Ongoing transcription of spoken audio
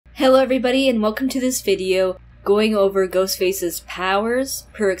Hello everybody and welcome to this video going over Ghostface's powers,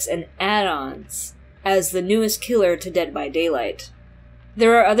 perks, and add-ons as the newest killer to Dead by Daylight.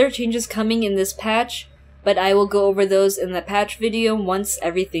 There are other changes coming in this patch, but I will go over those in the patch video once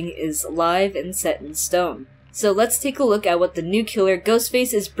everything is live and set in stone. So let's take a look at what the new killer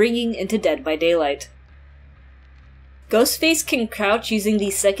Ghostface is bringing into Dead by Daylight. Ghostface can crouch using the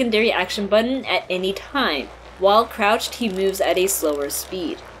secondary action button at any time. While crouched, he moves at a slower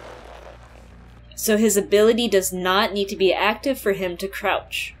speed. So his ability does not need to be active for him to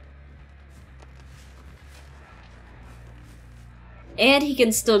crouch. And he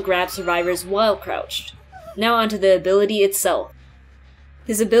can still grab survivors while crouched. Now onto the ability itself.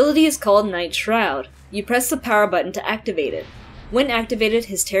 His ability is called Night Shroud. You press the power button to activate it. When activated,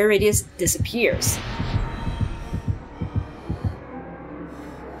 his terror radius disappears.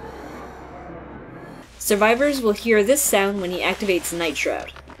 Survivors will hear this sound when he activates Night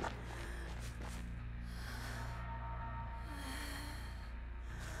Shroud.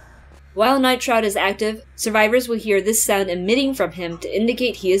 While Night Shroud is active, survivors will hear this sound emitting from him to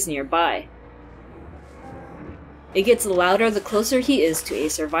indicate he is nearby. It gets louder the closer he is to a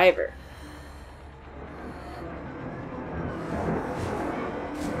survivor.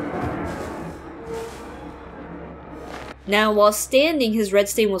 Now, while standing, his red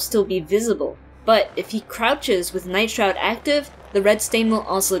stain will still be visible, but if he crouches with Night Shroud active, the red stain will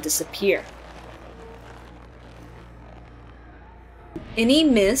also disappear. Any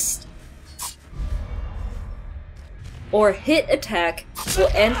missed or hit attack will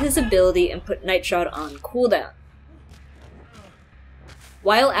end his ability and put Night Shroud on cooldown.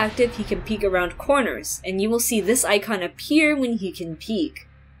 While active, he can peek around corners, and you will see this icon appear when he can peek.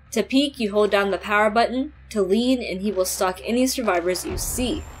 To peek, you hold down the power button. To lean, and he will stalk any survivors you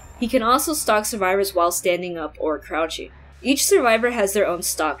see. He can also stalk survivors while standing up or crouching. Each survivor has their own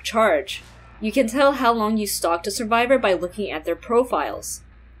stalk charge. You can tell how long you stalked a survivor by looking at their profiles.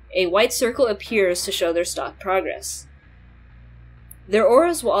 A white circle appears to show their stalk progress. Their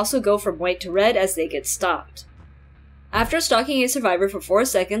auras will also go from white to red as they get stalked. After stalking a survivor for 4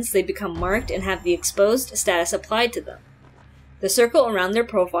 seconds, they become marked and have the exposed status applied to them. The circle around their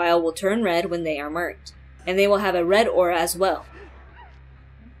profile will turn red when they are marked, and they will have a red aura as well.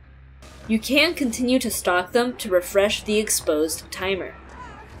 You can continue to stalk them to refresh the exposed timer.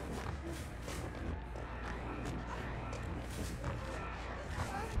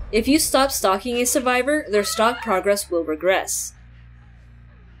 If you stop stalking a survivor, their stalk progress will regress.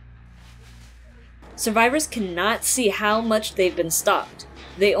 Survivors cannot see how much they've been stalked.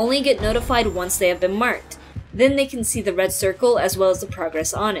 They only get notified once they have been marked. Then they can see the red circle as well as the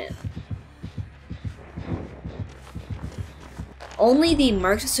progress on it. Only the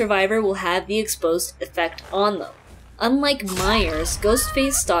marked survivor will have the exposed effect on them. Unlike Myers,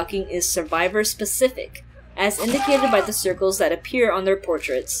 Ghostface stalking is survivor specific, as indicated by the circles that appear on their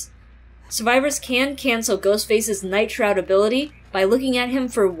portraits. Survivors can cancel Ghostface's Night Shroud ability by looking at him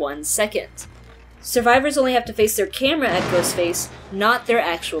for 1 second. Survivors only have to face their camera at Ghostface, not their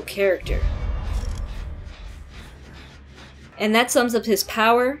actual character. And that sums up his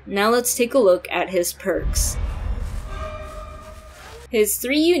power. Now let's take a look at his perks. His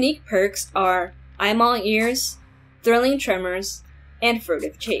 3 unique perks are I'm All Ears, Thrilling Tremors, and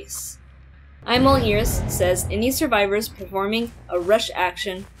Furtive Chase. I'm All Ears says any survivors performing a rush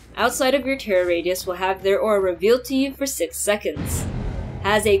action outside of your terror radius will have their aura revealed to you for 6 seconds.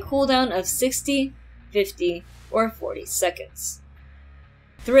 Has a cooldown of 60, 50, or 40 seconds.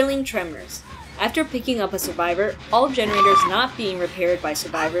 Thrilling Tremors. After picking up a survivor, all generators not being repaired by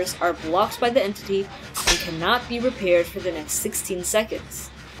survivors are blocked by the entity and cannot be repaired for the next 16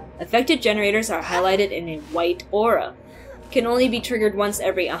 seconds. Affected generators are highlighted in a white aura. Can only be triggered once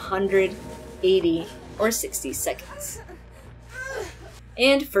every 100, 80, or 60 seconds.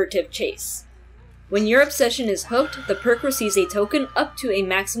 And Furtive Chase. When your obsession is hooked, the perk receives a token up to a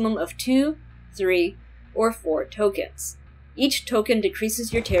maximum of 2, 3, or 4 tokens. Each token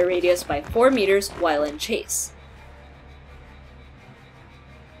decreases your terror radius by 4 meters while in chase.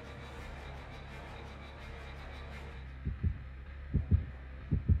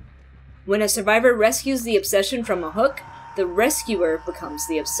 When a survivor rescues the obsession from a hook, the rescuer becomes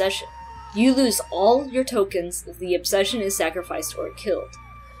the obsession. You lose all your tokens if the obsession is sacrificed or killed.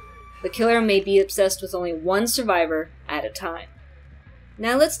 The killer may be obsessed with only 1 survivor at a time.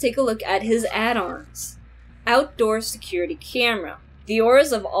 Now let's take a look at his add-ons. Outdoor Security Camera. The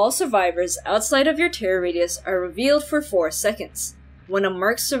auras of all survivors outside of your terror radius are revealed for 4 seconds, when a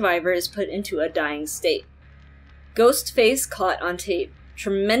marked survivor is put into a dying state. Ghostface Caught on Tape.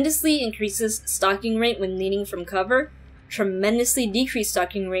 Tremendously increases stalking rate when leaning from cover, tremendously decreased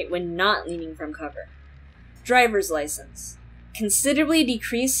stalking rate when not leaning from cover. Driver's license considerably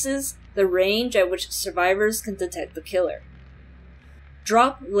decreases the range at which survivors can detect the killer.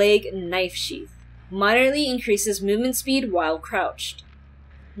 Drop leg knife sheath moderately increases movement speed while crouched.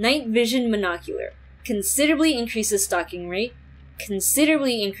 Night vision monocular considerably increases stalking rate,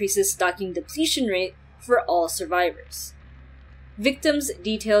 considerably increases stalking depletion rate for all survivors. Victim's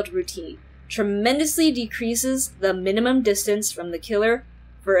detailed routine tremendously decreases the minimum distance from the killer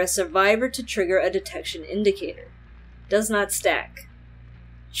for a survivor to trigger a detection indicator. Does not stack.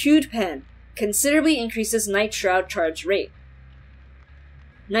 Chewed pen considerably increases night shroud charge rate.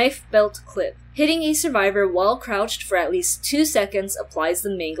 Knife belt clip. Hitting a survivor while crouched for at least 2 seconds applies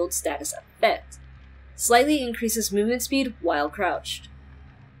the mangled status effect. Slightly increases movement speed while crouched.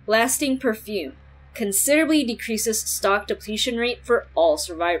 Lasting perfume considerably decreases stock depletion rate for all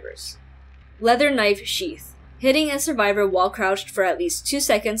survivors. Leather knife sheath. Hitting a survivor while crouched for at least 2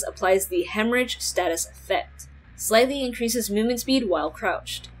 seconds applies the hemorrhage status effect. Slightly increases movement speed while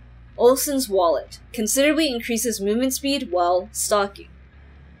crouched. Olsen's wallet considerably increases movement speed while stalking.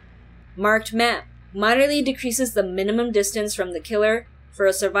 Marked map moderately decreases the minimum distance from the killer for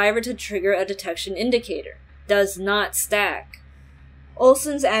a survivor to trigger a detection indicator. Does not stack.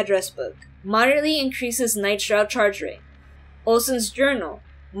 Olsen's address book moderately increases night shroud charge rate. Olsen's journal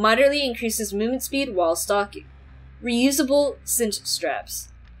moderately increases movement speed while stalking. Reusable cinch straps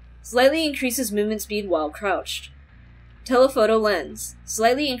slightly increases movement speed while crouched. Telephoto lens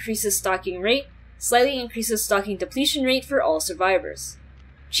slightly increases stalking rate, slightly increases stalking depletion rate for all survivors.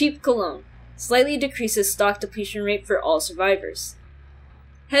 Cheap cologne slightly decreases stock depletion rate for all survivors.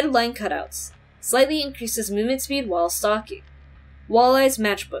 Headline cutouts slightly increases movement speed while stalking. Walleye's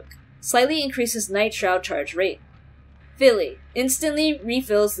matchbook slightly increases night shroud charge rate. Philly instantly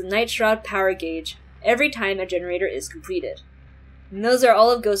refills the night shroud power gauge every time a generator is completed. And those are all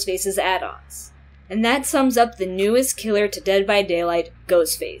of Ghostface's add-ons. And that sums up the newest killer to Dead by Daylight,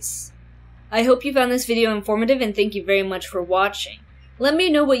 Ghostface. I hope you found this video informative and thank you very much for watching. Let me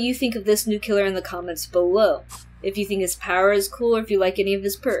know what you think of this new killer in the comments below, if you think his power is cool or if you like any of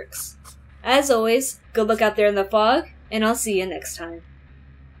his perks. As always, good luck out there in the fog, and I'll see you next time.